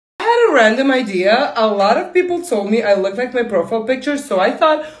a random idea. A lot of people told me I look like my profile picture, so I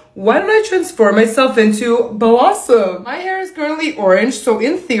thought, why don't I transform myself into Blossom? My hair is currently orange, so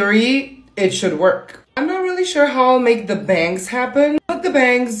in theory, it should work. I'm not really sure how I'll make the bangs happen, but the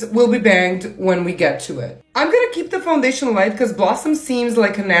bangs will be banged when we get to it. I'm gonna keep the foundation light because Blossom seems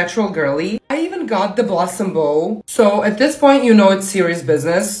like a natural girly. I even got the Blossom bow, so at this point you know it's serious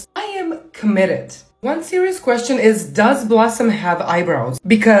business. I am committed. One serious question is, does Blossom have eyebrows?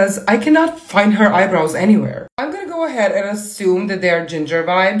 Because I cannot find her eyebrows anywhere. I'm gonna go ahead and assume that they are ginger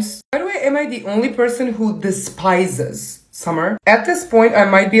vibes. By the way, am I the only person who despises summer? At this point, I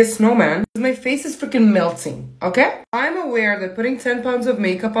might be a snowman because my face is freaking melting, okay? I'm aware that putting 10 pounds of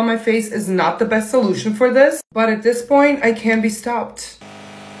makeup on my face is not the best solution for this, but at this point, I can't be stopped.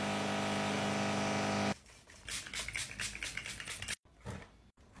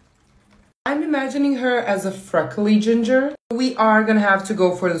 I'm imagining her as a freckly ginger. We are gonna have to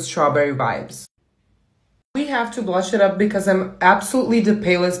go for the strawberry vibes. We have to blush it up because I'm absolutely the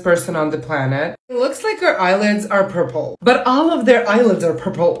palest person on the planet. It looks like her eyelids are purple, but all of their eyelids are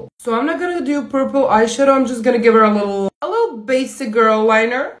purple. So I'm not gonna do purple eyeshadow. I'm just gonna give her a little basic girl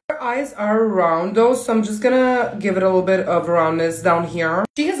liner. Her eyes are round though, so I'm just gonna give it a little bit of roundness down here.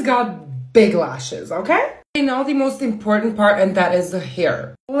 She has got big lashes, okay? Okay, now the most important part, and that is the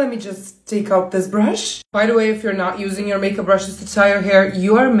hair. Let me just take out this brush. By the way, if you're not using your makeup brushes to tie your hair,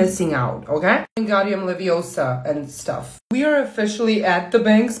 you are missing out, okay? Wingardium Leviosa and stuff. We are officially at the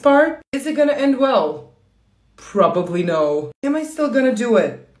bangs part. Is it gonna end well? Probably no. Am I still gonna do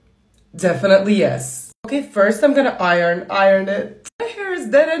it? Definitely yes. Okay, first I'm gonna iron it. My hair is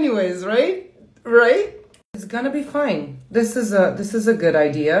dead anyways, right? Right? It's gonna be fine. This is a good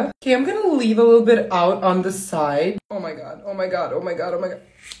idea. Okay, I'm gonna leave a little bit out on the side. Oh my god, oh my god, oh my god, oh my god.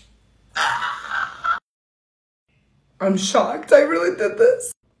 I'm shocked, I really did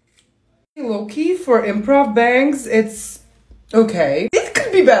this. Low-key, for improv bangs, it's okay. It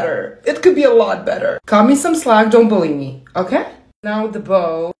could be better. It could be a lot better. Cut me some slack, don't bully me, okay? Now the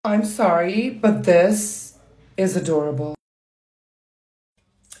bow. I'm sorry, but this is adorable.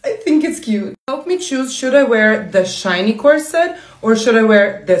 I think it's cute. Help me choose, should I wear the shiny corset or should I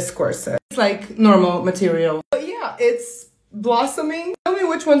wear this corset? It's like normal material. But yeah, it's blossoming. Tell me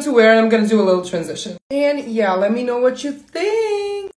which one to wear and I'm gonna do a little transition. And yeah, let me know what you think.